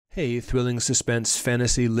Hey, Thrilling Suspense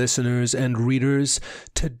Fantasy listeners and readers.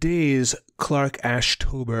 Today's Clark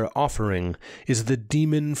Ashtober offering is The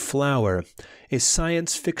Demon Flower, a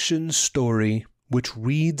science fiction story which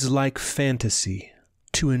reads like fantasy.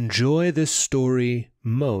 To enjoy this story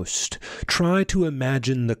most, try to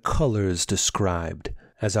imagine the colors described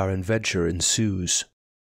as our adventure ensues.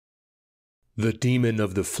 The Demon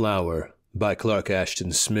of the Flower by Clark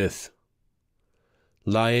Ashton Smith.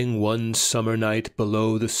 Lying one summer night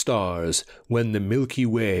below the stars, when the Milky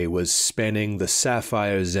Way was spanning the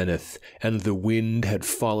sapphire zenith, and the wind had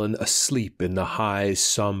fallen asleep in the high,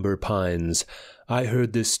 somber pines, I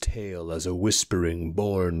heard this tale as a whispering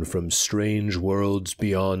born from strange worlds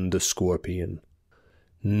beyond the scorpion.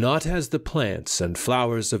 Not as the plants and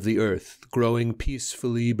flowers of the earth, growing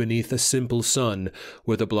peacefully beneath a simple sun,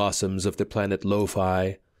 were the blossoms of the planet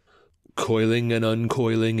Lo-Fi, coiling and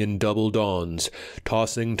uncoiling in double dawns,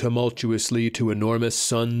 tossing tumultuously to enormous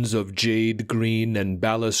suns of jade green and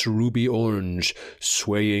ballast ruby orange,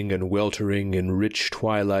 swaying and weltering in rich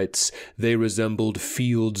twilights. They resembled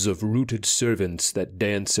fields of rooted servants that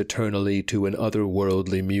dance eternally to an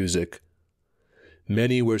otherworldly music.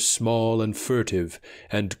 Many were small and furtive,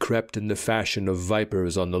 and crept in the fashion of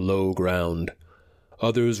vipers on the low ground.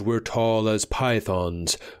 Others were tall as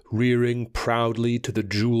pythons, rearing proudly to the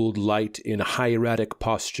jeweled light in hieratic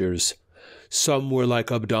postures. Some were like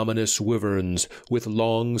abdominous wyverns, with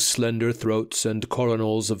long, slender throats and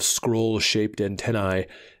coronals of scroll-shaped antennae,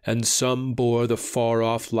 and some bore the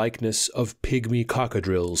far-off likeness of pygmy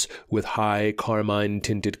cocodrills with high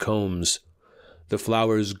carmine-tinted combs. The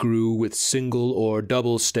flowers grew with single or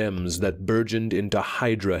double stems that burgeoned into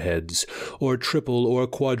hydra heads, or triple or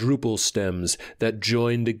quadruple stems that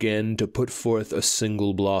joined again to put forth a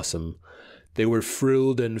single blossom. They were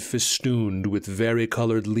frilled and festooned with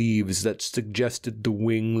varicolored leaves that suggested the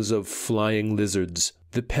wings of flying lizards,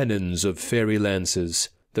 the pennons of fairy lances,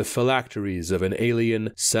 the phylacteries of an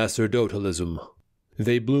alien sacerdotalism.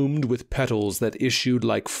 They bloomed with petals that issued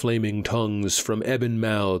like flaming tongues from ebon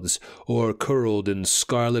mouths, or curled in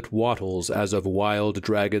scarlet wattles as of wild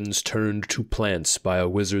dragons turned to plants by a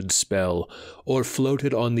wizard's spell, or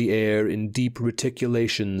floated on the air in deep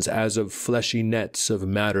reticulations as of fleshy nets of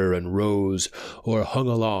madder and rose, or hung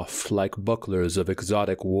aloft like bucklers of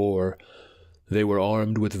exotic war. They were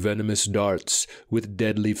armed with venomous darts, with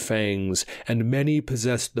deadly fangs, and many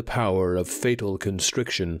possessed the power of fatal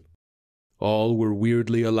constriction. All were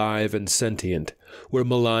weirdly alive and sentient, were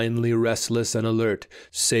malignly restless and alert,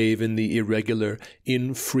 save in the irregular,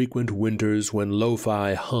 infrequent winters when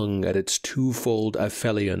Lo-Fi hung at its twofold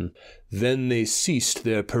aphelion. Then they ceased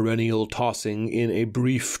their perennial tossing in a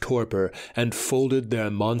brief torpor, and folded their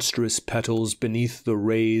monstrous petals beneath the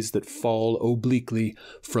rays that fall obliquely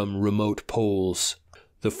from remote poles.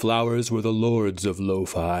 The flowers were the lords of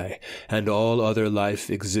Lo-Fi, and all other life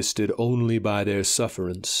existed only by their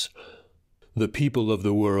sufferance. The people of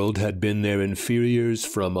the world had been their inferiors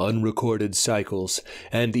from unrecorded cycles,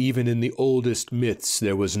 and even in the oldest myths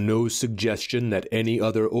there was no suggestion that any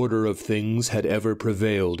other order of things had ever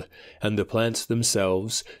prevailed, and the plants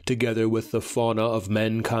themselves, together with the fauna of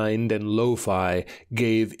mankind and Lo-Fi,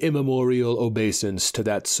 gave immemorial obeisance to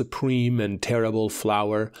that supreme and terrible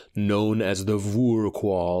flower known as the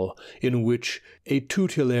Vurqual, in which a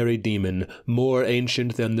tutelary demon, more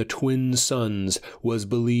ancient than the twin suns, was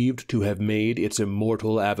believed to have made its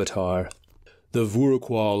immortal avatar. The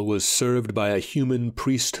Vurqual was served by a human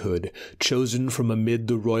priesthood, chosen from amid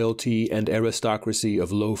the royalty and aristocracy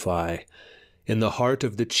of Lo-Fi. In the heart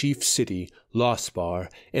of the chief city, Lospar,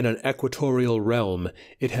 in an equatorial realm,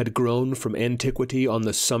 it had grown from antiquity on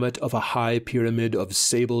the summit of a high pyramid of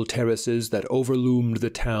sable terraces that overloomed the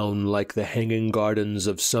town like the hanging gardens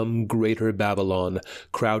of some greater Babylon,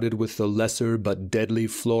 crowded with the lesser but deadly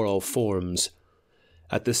floral forms.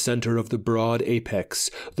 At the center of the broad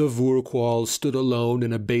apex, the Vurqual stood alone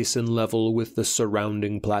in a basin level with the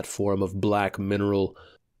surrounding platform of black mineral.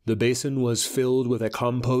 The basin was filled with a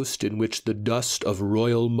compost in which the dust of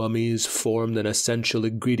royal mummies formed an essential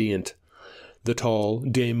ingredient. The tall,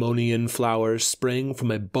 daemonian flower sprang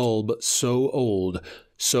from a bulb so old,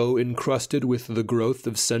 so encrusted with the growth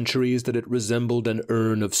of centuries that it resembled an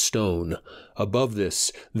urn of stone. Above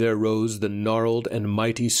this there rose the gnarled and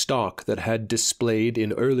mighty stalk that had displayed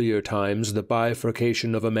in earlier times the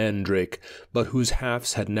bifurcation of a mandrake, but whose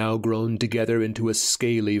halves had now grown together into a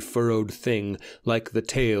scaly, furrowed thing like the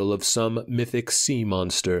tail of some mythic sea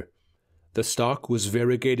monster. The stalk was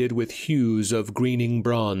variegated with hues of greening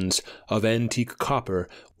bronze, of antique copper,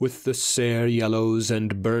 with the sere yellows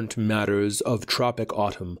and burnt matters of tropic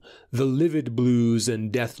autumn, the livid blues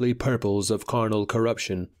and deathly purples of carnal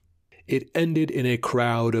corruption. It ended in a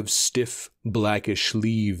crowd of stiff, blackish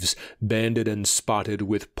leaves, banded and spotted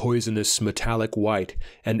with poisonous metallic white,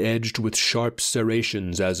 and edged with sharp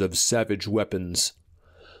serrations as of savage weapons.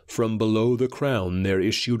 From below the crown there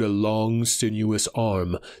issued a long, sinuous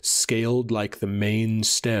arm, scaled like the main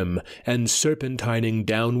stem, and serpentining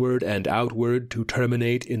downward and outward to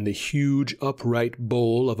terminate in the huge upright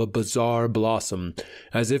bowl of a bizarre blossom,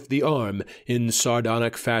 as if the arm, in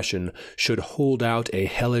sardonic fashion, should hold out a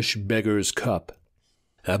hellish beggar's cup.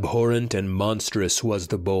 Abhorrent and monstrous was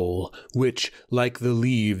the bowl, which, like the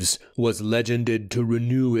leaves, was legended to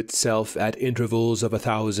renew itself at intervals of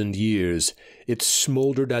 1,000 years. It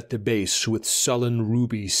smouldered at the base with sullen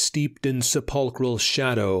ruby steeped in sepulchral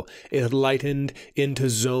shadow. It lightened into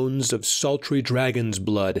zones of sultry dragon's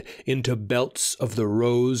blood, into belts of the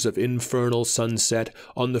rose of infernal sunset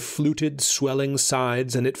on the fluted swelling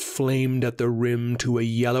sides, and it flamed at the rim to a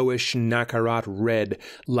yellowish nacarat red,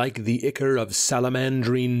 like the ichor of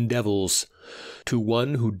salamandrine devils. To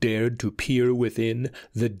one who dared to peer within,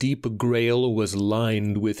 the deep grail was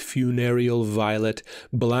lined with funereal violet,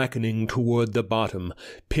 blackening toward the bottom,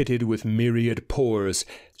 pitted with myriad pores,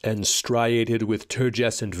 and striated with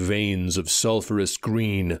turgescent veins of sulphurous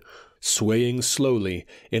green. Swaying slowly,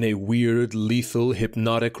 in a weird, lethal,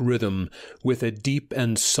 hypnotic rhythm, with a deep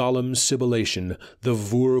and solemn sibilation, the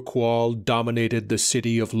Vurqual dominated the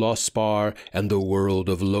city of Lospar and the world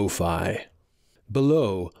of Lo-Fi.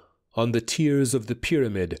 Below, on the tiers of the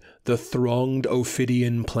pyramid, the thronged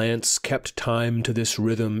ophidian plants kept time to this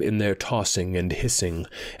rhythm in their tossing and hissing,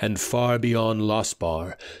 and far beyond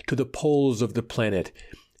Lospar, to the poles of the planet,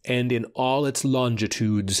 and in all its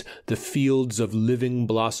longitudes, the fields of living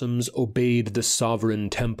blossoms obeyed the sovereign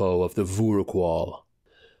tempo of the Vurqual.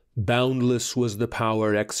 Boundless was the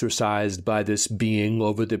power exercised by this being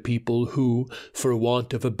over the people who, for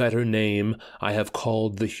want of a better name, I have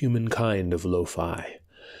called the humankind of Lo-Fi.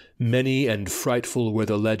 Many and frightful were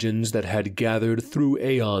the legends that had gathered through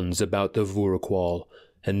aeons about the Vurqual,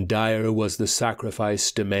 and dire was the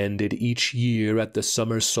sacrifice demanded each year at the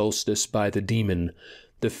summer solstice by the demon,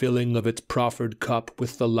 the filling of its proffered cup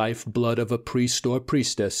with the life-blood of a priest or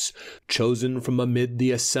priestess, chosen from amid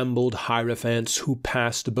the assembled hierophants who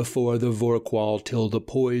passed before the Vurqual till the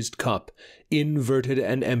poised cup, inverted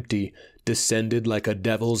and empty, descended like a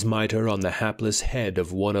devil's mitre on the hapless head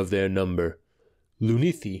of one of their number.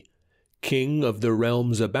 Lunithi, king of the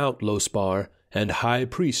realms about Lospar, and high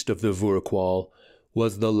priest of the Vurqual,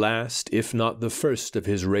 was the last, if not the first, of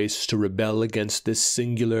his race to rebel against this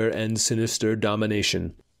singular and sinister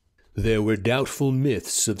domination. There were doubtful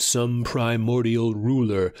myths of some primordial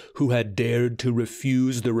ruler who had dared to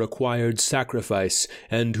refuse the required sacrifice,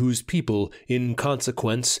 and whose people, in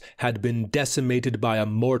consequence, had been decimated by a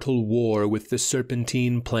mortal war with the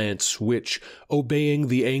serpentine plants which, obeying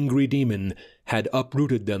the angry demon, had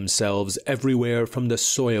uprooted themselves everywhere from the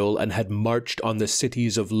soil and had marched on the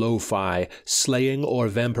cities of Lo-Fi, slaying or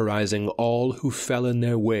vampirizing all who fell in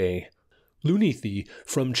their way. Lunithi,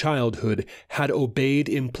 from childhood, had obeyed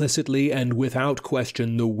implicitly and without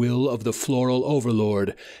question the will of the floral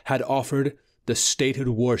overlord, had offered the stated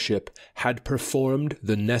worship, had performed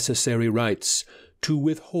the necessary rites. To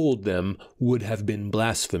withhold them would have been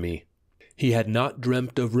blasphemy. He had not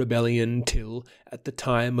dreamt of rebellion till, at the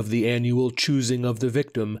time of the annual choosing of the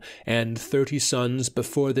victim, and 30 sons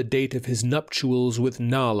before the date of his nuptials with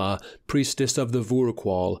Nala, priestess of the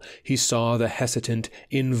Vurqual, he saw the hesitant,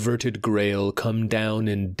 inverted grail come down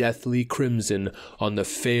in deathly crimson on the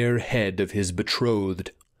fair head of his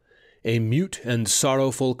betrothed. A mute and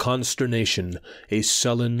sorrowful consternation, a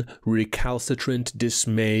sullen, recalcitrant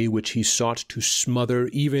dismay which he sought to smother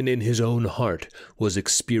even in his own heart, was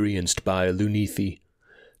experienced by Lunithi.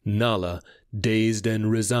 Nala, dazed and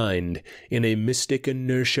resigned, in a mystic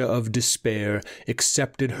inertia of despair,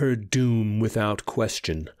 accepted her doom without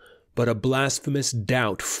question. But a blasphemous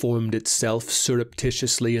doubt formed itself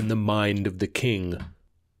surreptitiously in the mind of the king.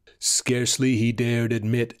 Scarcely he dared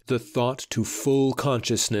admit the thought to full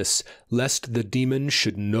consciousness, lest the demon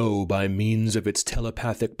should know by means of its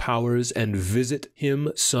telepathic powers and visit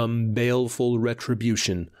him some baleful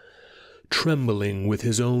retribution. Trembling with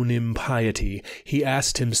his own impiety, he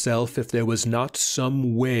asked himself if there was not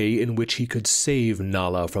some way in which he could save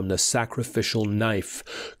Nala from the sacrificial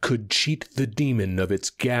knife, could cheat the demon of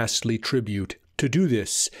its ghastly tribute. To do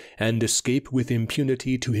this, and escape with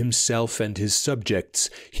impunity to himself and his subjects,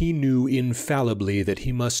 he knew infallibly that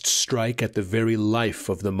he must strike at the very life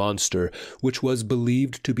of the monster, which was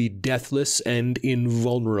believed to be deathless and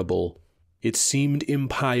invulnerable. It seemed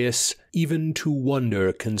impious even to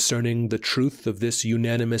wonder concerning the truth of this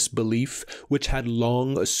unanimous belief, which had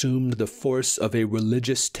long assumed the force of a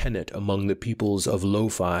religious tenet among the peoples of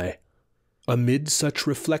Lo-Fi. Amid such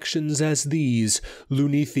reflections as these,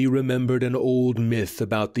 Lunithi remembered an old myth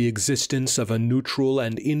about the existence of a neutral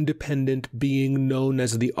and independent being known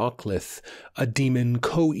as the Ochlith, a demon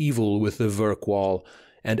coeval with the Verkwall,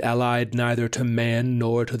 and allied neither to man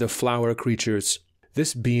nor to the flower creatures.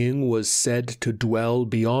 This being was said to dwell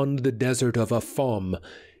beyond the desert of Afam,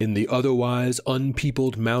 in the otherwise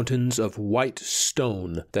unpeopled mountains of white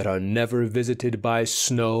stone that are never visited by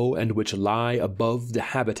snow and which lie above the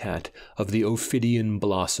habitat of the Ophidian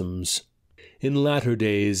blossoms. In latter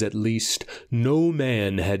days, at least, no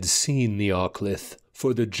man had seen the Ochlith,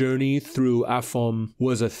 for the journey through Afam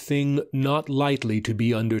was a thing not lightly to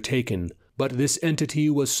be undertaken. But this entity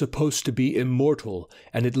was supposed to be immortal,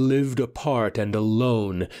 and it lived apart and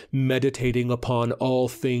alone, meditating upon all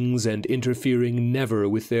things and interfering never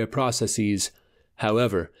with their processes.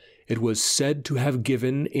 However, it was said to have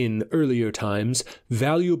given, in earlier times,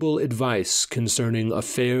 valuable advice concerning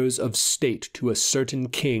affairs of state to a certain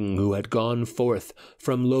king who had gone forth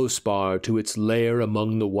from Lospar to its lair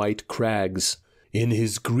among the white crags. In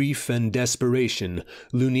his grief and desperation,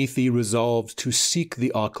 Lunithi resolved to seek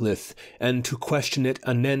the Ochlith, and to question it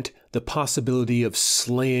anent the possibility of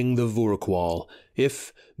slaying the Vorkwall.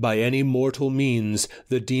 If, by any mortal means,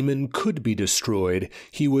 the demon could be destroyed,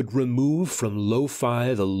 he would remove from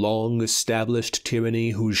Lo-Fi the long-established tyranny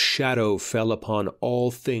whose shadow fell upon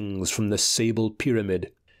all things from the Sable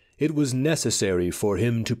Pyramid. It was necessary for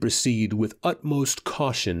him to proceed with utmost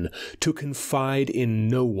caution, to confide in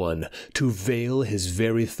no one, to veil his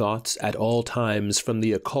very thoughts at all times from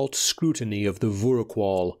the occult scrutiny of the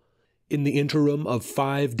Vorkwall. In the interim of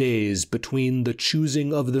 5 days between the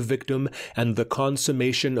choosing of the victim and the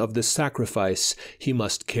consummation of the sacrifice, he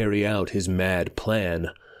must carry out his mad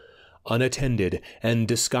plan. Unattended and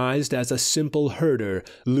disguised as a simple herder,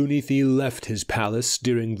 Lunithi left his palace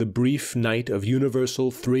during the brief night of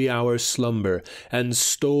universal 3-hour slumber, and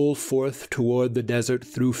stole forth toward the desert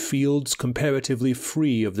through fields comparatively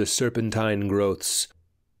free of the serpentine growths.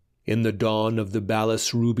 In the dawn of the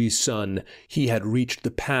Balas ruby sun, he had reached the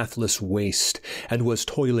pathless waste, and was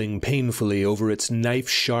toiling painfully over its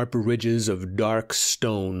knife-sharp ridges of dark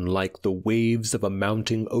stone like the waves of a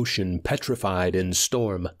mounting ocean petrified in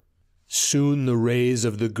storm. Soon the rays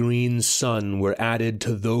of the green sun were added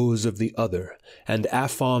to those of the other, and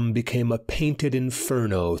Afam became a painted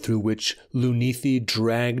inferno through which Lunithi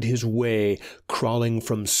dragged his way, crawling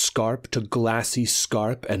from scarp to glassy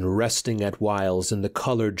scarp and resting at whiles in the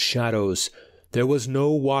colored shadows. There was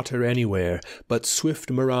no water anywhere, but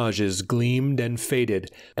swift mirages gleamed and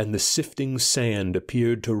faded, and the sifting sand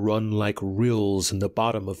appeared to run like rills in the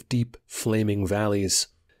bottom of deep, flaming valleys.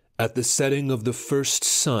 At the setting of the first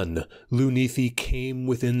sun, Lunithi came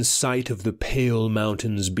within sight of the pale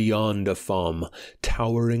mountains beyond Afam,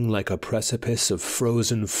 towering like a precipice of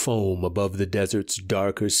frozen foam above the desert's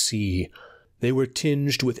darker sea. They were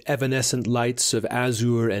tinged with evanescent lights of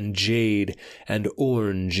azure and jade, and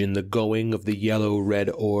orange in the going of the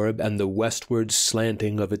yellow-red orb and the westward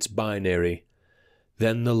slanting of its binary.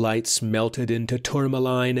 Then the lights melted into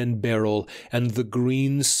tourmaline and beryl, and the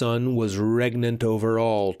green sun was regnant over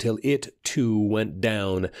all, till it, too, went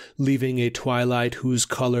down, leaving a twilight whose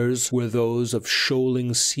colors were those of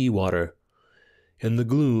shoaling sea-water. In the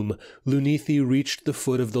gloom, Lunithi reached the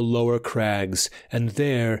foot of the lower crags, and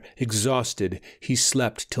there, exhausted, he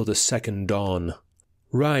slept till the second dawn.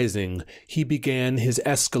 Rising, he began his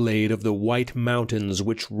escalade of the white mountains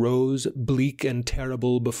which rose bleak and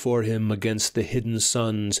terrible before him against the hidden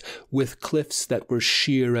suns, with cliffs that were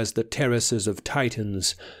sheer as the terraces of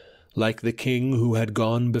Titans. Like the king who had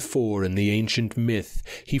gone before in the ancient myth,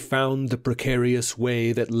 he found the precarious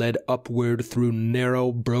way that led upward through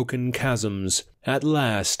narrow, broken chasms. At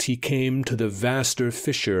last he came to the vaster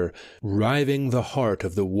fissure, riving the heart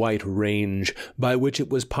of the White Range, by which it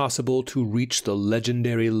was possible to reach the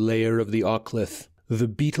legendary lair of the Ochlith. The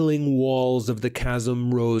beetling walls of the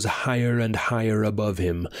chasm rose higher and higher above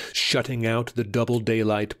him, shutting out the double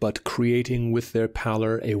daylight, but creating with their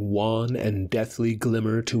pallor a wan and deathly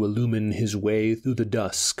glimmer to illumine his way through the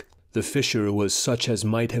dusk. The fissure was such as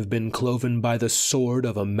might have been cloven by the sword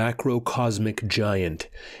of a macrocosmic giant.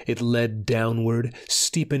 It led downward,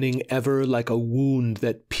 steepening ever like a wound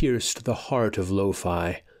that pierced the heart of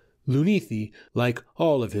Lo-Fi. Lunithi, like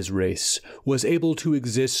all of his race, was able to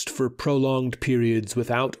exist for prolonged periods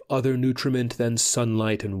without other nutriment than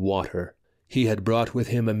sunlight and water. He had brought with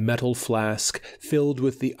him a metal flask filled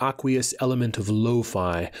with the aqueous element of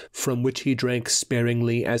lo-fi, from which he drank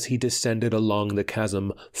sparingly as he descended along the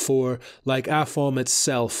chasm, for, like Aphom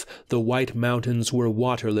itself, the White Mountains were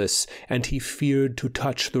waterless, and he feared to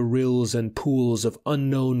touch the rills and pools of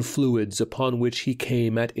unknown fluids upon which he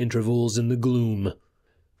came at intervals in the gloom.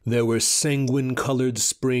 There were sanguine-colored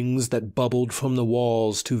springs that bubbled from the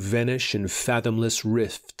walls to vanish in fathomless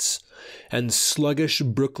rifts, and sluggish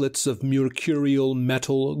brooklets of mercurial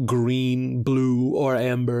metal, green, blue, or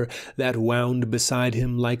amber, that wound beside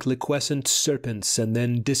him like liquescent serpents and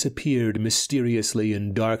then disappeared mysteriously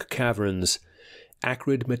in dark caverns.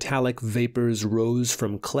 Acrid metallic vapors rose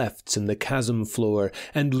from clefts in the chasm floor,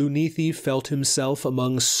 and Lunethi felt himself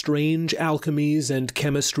among strange alchemies and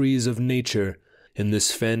chemistries of nature. In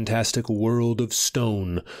this fantastic world of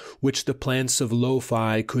stone, which the plants of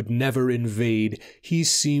lo-fi could never invade, he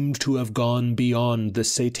seemed to have gone beyond the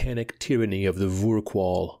satanic tyranny of the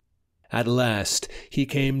Vorqual. At last he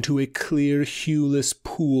came to a clear, hueless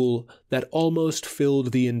pool that almost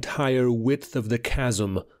filled the entire width of the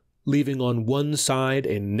chasm, leaving on one side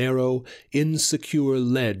a narrow, insecure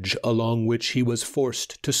ledge along which he was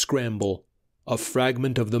forced to scramble. A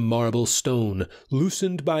fragment of the marble stone,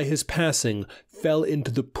 loosened by his passing, fell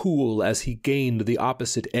into the pool as he gained the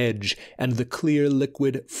opposite edge, and the clear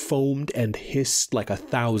liquid foamed and hissed like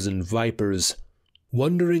 1,000 vipers.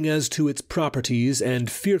 Wondering as to its properties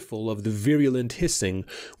and fearful of the virulent hissing,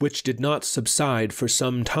 which did not subside for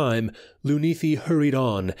some time, Lunethi hurried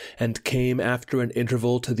on, and came after an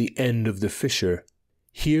interval to the end of the fissure.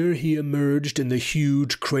 Here he emerged in the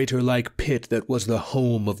huge crater-like pit that was the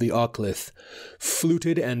home of the Oclith.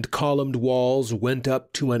 Fluted and columned walls went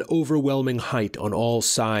up to an overwhelming height on all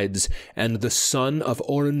sides, and the sun of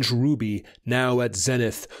orange ruby, now at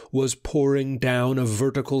zenith, was pouring down a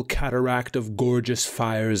vertical cataract of gorgeous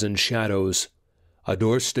fires and shadows.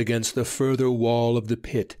 Adorsed against the further wall of the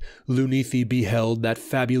pit, Lunethi beheld that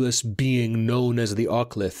fabulous being known as the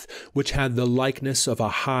Oclith, which had the likeness of a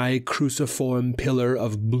high cruciform pillar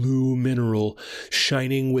of blue mineral,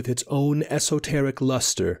 shining with its own esoteric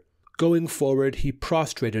luster. Going forward, he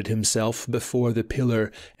prostrated himself before the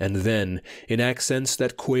pillar, and then, in accents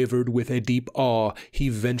that quavered with a deep awe, he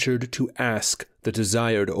ventured to ask the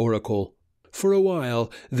desired oracle. For a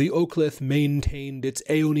while, the Oclith maintained its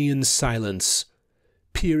aeonian silence.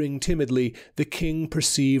 Peering timidly, the king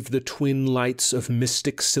perceived the twin lights of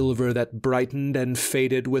mystic silver that brightened and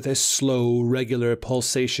faded with a slow, regular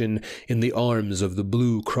pulsation in the arms of the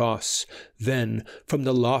blue cross. Then, from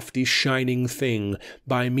the lofty shining thing,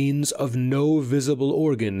 by means of no visible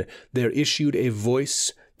organ, there issued a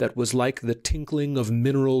voice that was like the tinkling of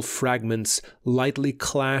mineral fragments lightly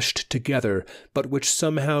clashed together, but which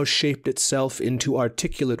somehow shaped itself into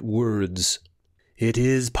articulate words. "It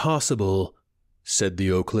is possible," said the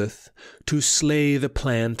Oclith, "to slay the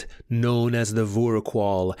plant known as the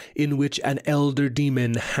Vorqual, in which an elder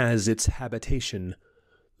demon has its habitation.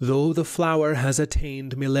 Though the flower has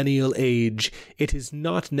attained millennial age, it is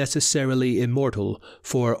not necessarily immortal,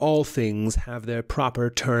 for all things have their proper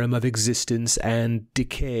term of existence and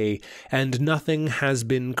decay, and nothing has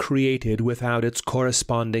been created without its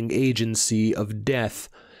corresponding agency of death.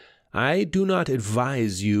 I do not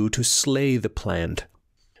advise you to slay the plant,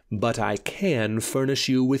 but I can furnish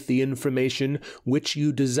you with the information which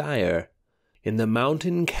you desire. In the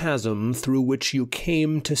mountain chasm through which you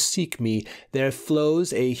came to seek me, there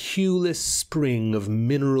flows a hueless spring of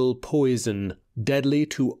mineral poison, deadly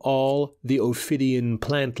to all the ophidian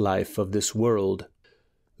plant life of this world."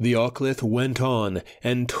 The Oclith went on,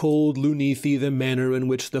 and told Lunethi the manner in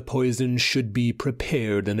which the poison should be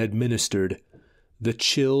prepared and administered. The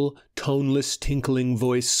chill, toneless, tinkling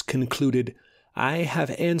voice concluded, "I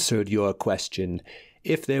have answered your question.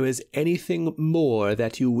 If there is anything more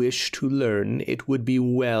that you wish to learn, it would be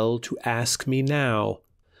well to ask me now."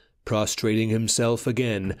 Prostrating himself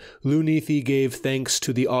again, Lunethi gave thanks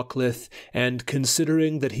to the Oclith, and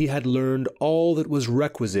considering that he had learned all that was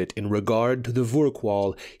requisite in regard to the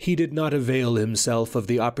Vorqual, he did not avail himself of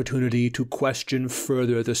the opportunity to question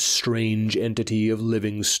further the strange entity of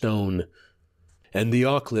living stone. And the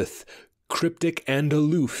Oclith, cryptic and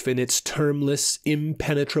aloof in its termless,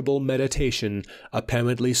 impenetrable meditation,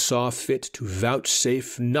 apparently saw fit to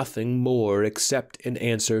vouchsafe nothing more except an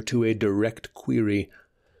answer to a direct query.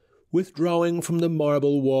 Withdrawing from the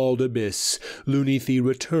marble-walled abyss, Lunethi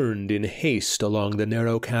returned in haste along the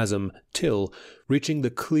narrow chasm, till, reaching the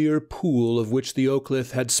clear pool of which the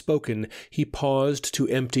Oclith had spoken, he paused to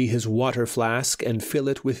empty his water-flask and fill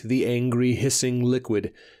it with the angry, hissing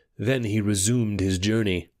liquid. Then he resumed his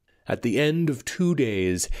journey. At the end of 2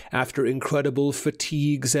 days, after incredible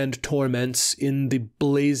fatigues and torments in the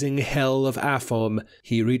blazing hell of Aphom,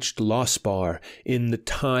 he reached Lospar in the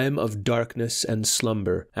time of darkness and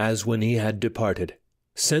slumber, as when he had departed.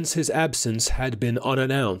 Since his absence had been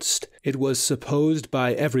unannounced, it was supposed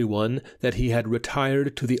by everyone that he had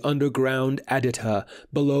retired to the underground Aditya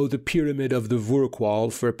below the pyramid of the Vurkwal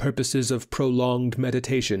for purposes of prolonged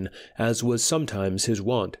meditation, as was sometimes his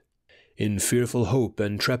wont. In fearful hope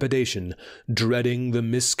and trepidation, dreading the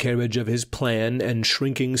miscarriage of his plan and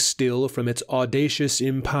shrinking still from its audacious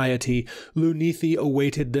impiety, Lunethi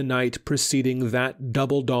awaited the night preceding that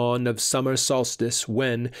double dawn of summer solstice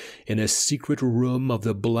when, in a secret room of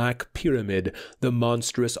the Black Pyramid, the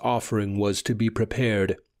monstrous offering was to be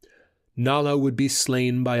prepared. Nala would be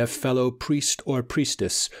slain by a fellow priest or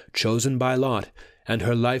priestess, chosen by lot, and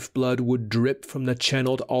her lifeblood would drip from the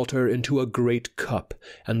channeled altar into a great cup,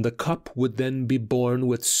 and the cup would then be borne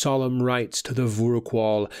with solemn rites to the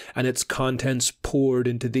Vurkwal, and its contents poured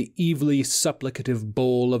into the evilly supplicative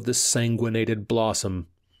bowl of the sanguinated blossom.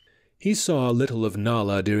 He saw little of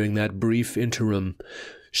Nala during that brief interim.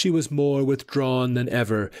 She was more withdrawn than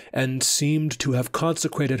ever, and seemed to have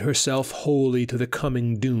consecrated herself wholly to the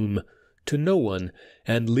coming doom. To no one,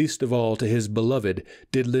 and least of all to his beloved,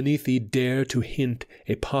 did Lunethi dare to hint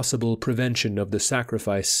a possible prevention of the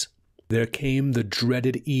sacrifice. There came the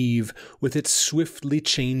dreaded eve, with its swiftly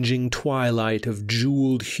changing twilight of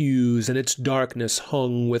jeweled hues and its darkness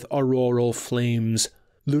hung with auroral flames.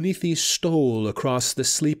 Lunethi stole across the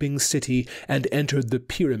sleeping city and entered the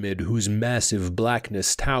pyramid whose massive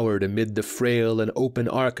blackness towered amid the frail and open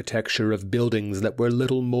architecture of buildings that were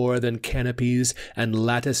little more than canopies and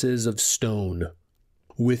lattices of stone.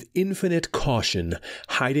 With infinite caution,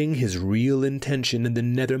 hiding his real intention in the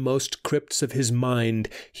nethermost crypts of his mind,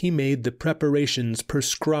 he made the preparations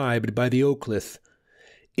prescribed by the Oaklith.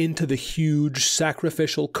 Into the huge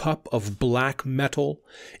sacrificial cup of black metal,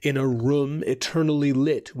 in a room eternally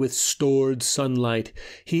lit with stored sunlight,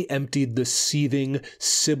 he emptied the seething,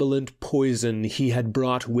 sibilant poison he had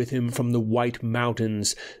brought with him from the White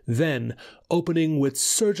Mountains. Then, opening with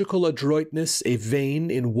surgical adroitness a vein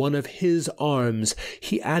in one of his arms,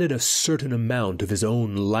 he added a certain amount of his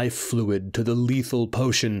own life fluid to the lethal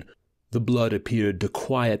potion. The blood appeared to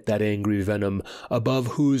quiet that angry venom, above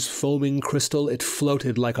whose foaming crystal it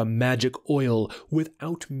floated like a magic oil,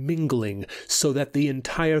 without mingling, so that the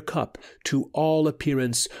entire cup, to all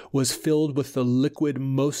appearance, was filled with the liquid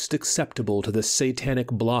most acceptable to the satanic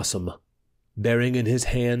blossom. Bearing in his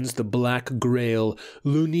hands the black grail,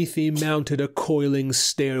 Lunethi mounted a coiling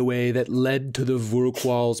stairway that led to the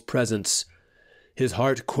Vurkwal's presence. His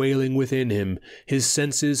heart quailing within him, his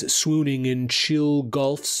senses swooning in chill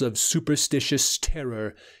gulfs of superstitious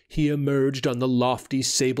terror, he emerged on the lofty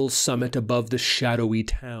sable summit above the shadowy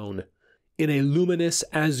town. In a luminous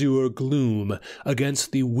azure gloom,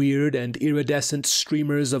 against the weird and iridescent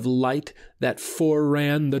streamers of light that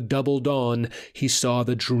foreran the double dawn, he saw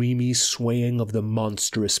the dreamy swaying of the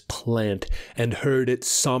monstrous plant, and heard its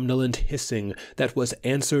somnolent hissing that was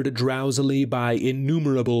answered drowsily by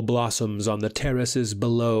innumerable blossoms on the terraces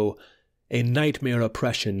below. A nightmare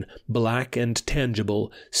oppression, black and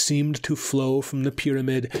tangible, seemed to flow from the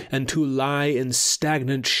pyramid and to lie in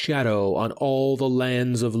stagnant shadow on all the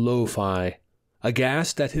lands of Lo-Fi.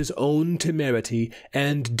 Aghast at his own temerity,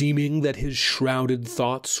 and deeming that his shrouded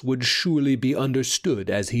thoughts would surely be understood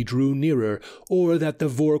as he drew nearer, or that the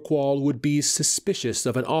Vurkwal would be suspicious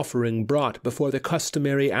of an offering brought before the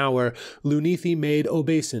customary hour, Lunethi made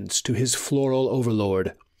obeisance to his floral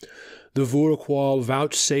overlord. The Vurkwal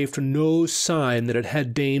vouchsafed no sign that it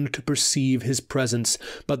had deigned to perceive his presence,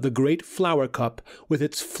 but the great flower cup, with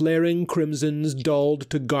its flaring crimsons dulled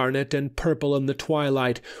to garnet and purple in the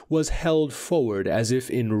twilight, was held forward as if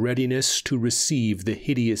in readiness to receive the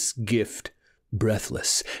hideous gift.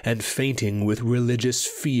 Breathless and fainting with religious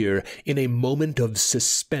fear, in a moment of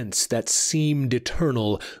suspense that seemed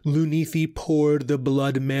eternal, Lunethi poured the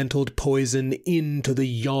blood-mantled poison into the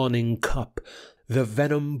yawning cup. The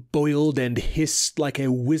venom boiled and hissed like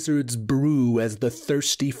a wizard's brew as the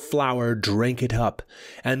thirsty flower drank it up,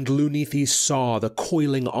 and Lunethi saw the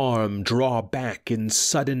coiling arm draw back in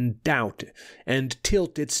sudden doubt, and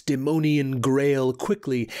tilt its demonian grail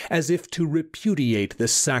quickly as if to repudiate the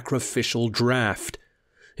sacrificial draught.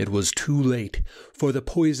 It was too late, for the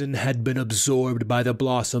poison had been absorbed by the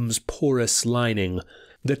blossom's porous lining.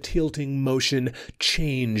 The tilting motion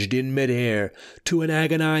changed in midair to an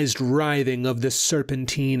agonized writhing of the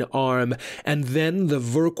serpentine arm, and then the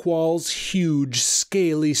Vorkwal's huge,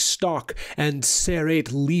 scaly stalk and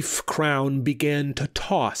serrate leaf crown began to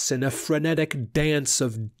toss in a frenetic dance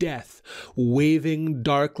of death, waving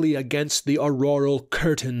darkly against the auroral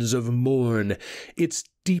curtains of morn. Its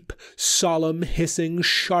deep, solemn hissing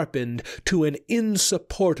sharpened to an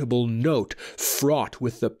insupportable note, fraught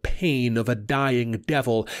with the pain of a dying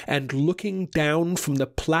devil, and looking down from the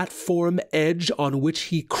platform edge on which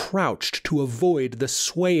he crouched to avoid the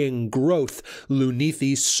swaying growth,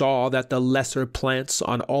 Lunethi saw that the lesser plants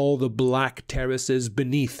on all the black terraces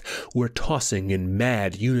beneath were tossing in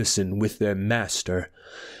mad unison with their master.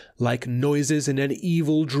 Like noises in an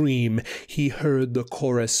evil dream, he heard the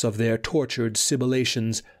chorus of their tortured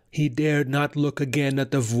sibilations. He dared not look again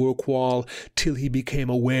at the Vorkwal till he became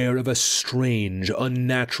aware of a strange,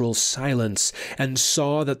 unnatural silence, and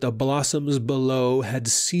saw that the blossoms below had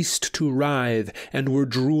ceased to writhe and were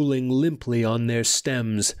drooling limply on their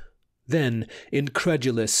stems. Then,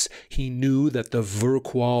 incredulous, he knew that the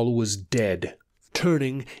Vorkwal was dead.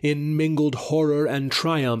 Turning in mingled horror and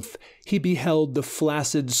triumph, he beheld the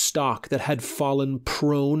flaccid stalk that had fallen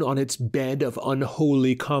prone on its bed of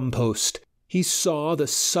unholy compost. He saw the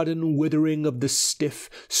sudden withering of the stiff,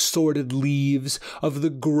 sordid leaves, of the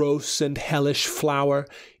gross and hellish flower.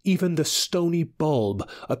 Even the stony bulb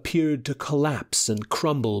appeared to collapse and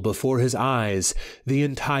crumble before his eyes. The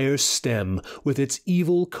entire stem, with its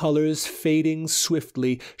evil colors fading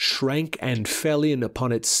swiftly, shrank and fell in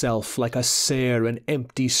upon itself like a sere and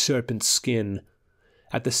empty serpent skin.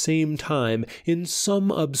 At the same time, in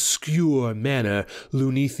some obscure manner,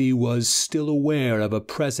 Lunethi was still aware of a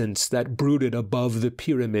presence that brooded above the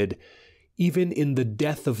pyramid. Even in the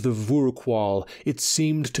death of the Vorkwal, it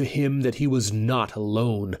seemed to him that he was not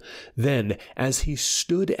alone. Then, as he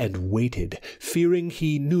stood and waited, fearing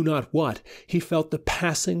he knew not what, he felt the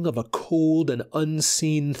passing of a cold and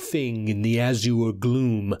unseen thing in the azure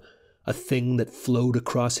gloom. A thing that flowed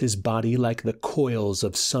across his body like the coils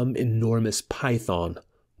of some enormous python,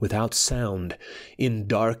 without sound, in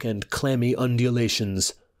dark and clammy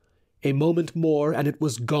undulations. A moment more and it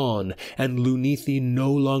was gone, and Lunethi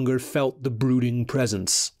no longer felt the brooding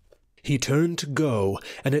presence. He turned to go,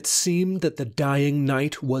 and it seemed that the dying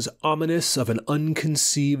night was ominous of an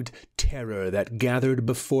unconceived terror that gathered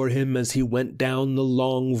before him as he went down the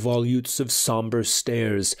long volutes of somber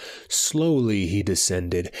stairs. Slowly he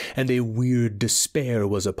descended, and a weird despair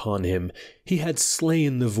was upon him. He had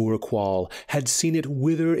slain the Vorkwal, had seen it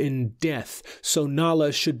wither in death, so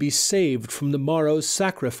Nala should be saved from the morrow's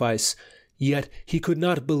sacrifice. Yet he could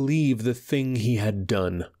not believe the thing he had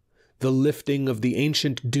done. The lifting of the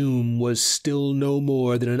ancient doom was still no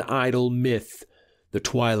more than an idle myth. The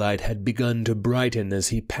twilight had begun to brighten as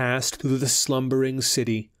he passed through the slumbering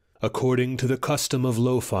city. According to the custom of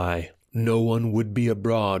Lo-Fi, no one would be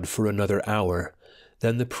abroad for another hour.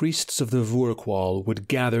 Then the priests of the Vorkwal would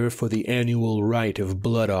gather for the annual rite of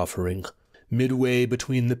blood offering. Midway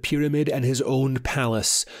between the pyramid and his own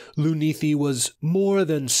palace, Lunethi was more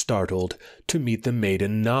than startled to meet the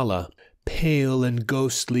maiden Nala. Pale and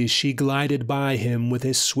ghostly, she glided by him with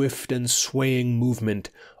a swift and swaying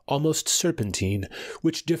movement, almost serpentine,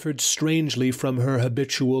 which differed strangely from her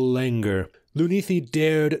habitual languor. Lunethi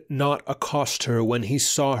dared not accost her when he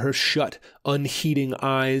saw her shut, unheeding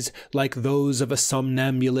eyes like those of a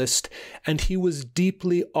somnambulist, and he was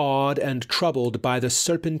deeply awed and troubled by the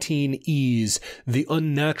serpentine ease, the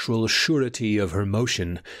unnatural surety of her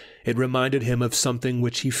motion. It reminded him of something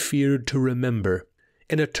which he feared to remember.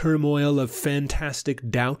 In a turmoil of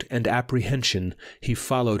fantastic doubt and apprehension, he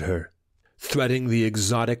followed her. Threading the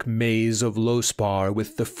exotic maze of Lospar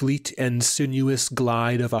with the fleet and sinuous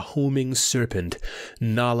glide of a homing serpent,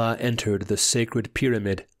 Nala entered the sacred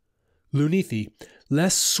pyramid. Lunethi,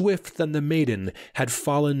 less swift than the maiden, had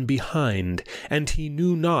fallen behind, and he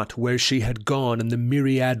knew not where she had gone in the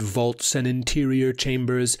myriad vaults and interior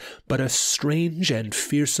chambers, but a strange and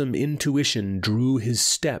fearsome intuition drew his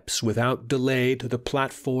steps without delay to the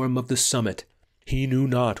platform of the summit. He knew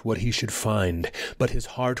not what he should find, but his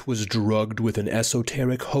heart was drugged with an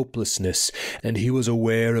esoteric hopelessness, and he was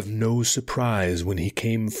aware of no surprise when he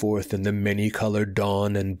came forth in the many-colored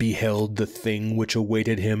dawn and beheld the thing which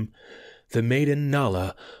awaited him. The maiden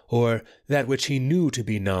Nala, or that which he knew to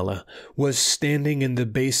be Nala, was standing in the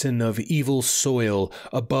basin of evil soil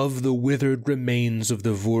above the withered remains of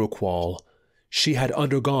the Vorkwal. She had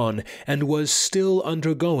undergone, and was still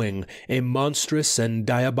undergoing, a monstrous and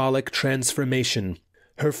diabolic transformation.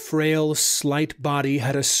 Her frail, slight body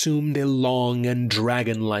had assumed a long and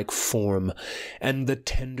dragon-like form, and the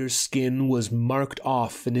tender skin was marked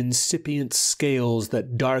off in incipient scales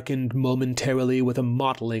that darkened momentarily with a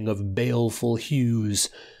mottling of baleful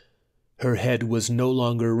hues. Her head was no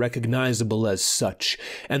longer recognizable as such,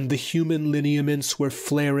 and the human lineaments were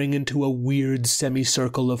flaring into a weird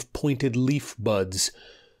semicircle of pointed leaf buds.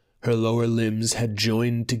 Her lower limbs had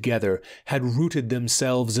joined together, had rooted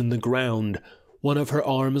themselves in the ground. One of her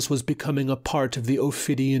arms was becoming a part of the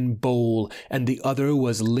ophidian bowl, and the other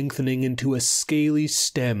was lengthening into a scaly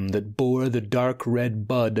stem that bore the dark red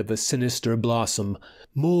bud of a sinister blossom.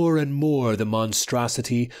 More and more the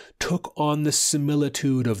monstrosity took on the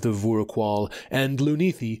similitude of the Vorqual, and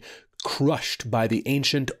Lunithi, crushed by the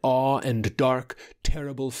ancient awe and dark,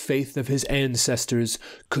 terrible faith of his ancestors,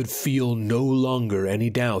 could feel no longer any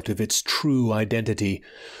doubt of its true identity.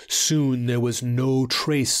 Soon there was no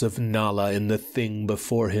trace of Nala in the thing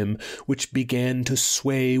before him, which began to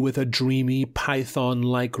sway with a dreamy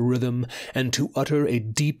python-like rhythm, and to utter a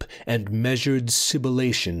deep and measured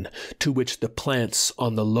sibilation, to which the plants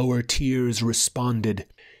on the lower tiers responded.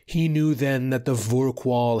 He knew then that the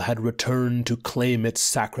Vorqual had returned to claim its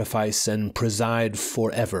sacrifice and preside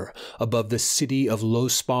forever above the city of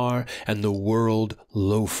Lospar and the world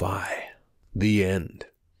Lo-Fi. The end.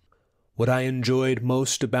 What I enjoyed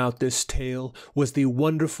most about this tale was the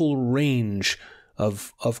wonderful range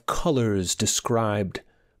of colors described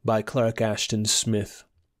by Clark Ashton Smith.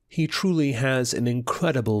 He truly has an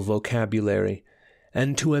incredible vocabulary,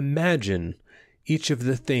 and to imagine each of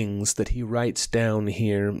the things that he writes down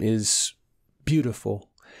here is beautiful.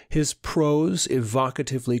 His prose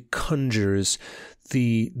evocatively conjures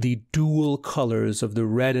the dual colors of the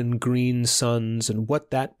red and green suns and what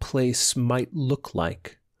that place might look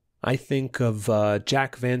like. I think of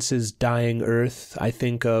Jack Vance's Dying Earth. I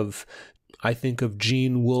think of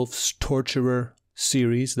Gene Wolfe's Torturer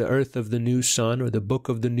series, The Earth of the New Sun, or The Book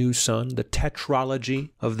of the New Sun, the Tetralogy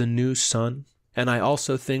of the New Sun. And I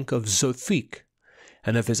also think of Zothique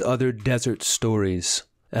and of his other desert stories.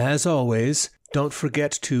 As always, don't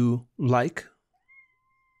forget to like.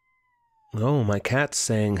 Oh, my cat's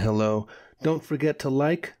saying hello. Don't forget to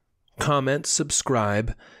like, comment,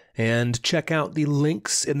 subscribe, and check out the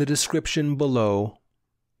links in the description below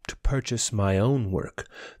to purchase my own work,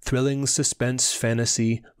 Thrilling Suspense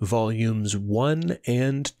Fantasy Volumes 1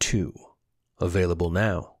 and 2, available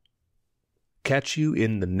now. Catch you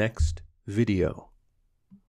in the next video.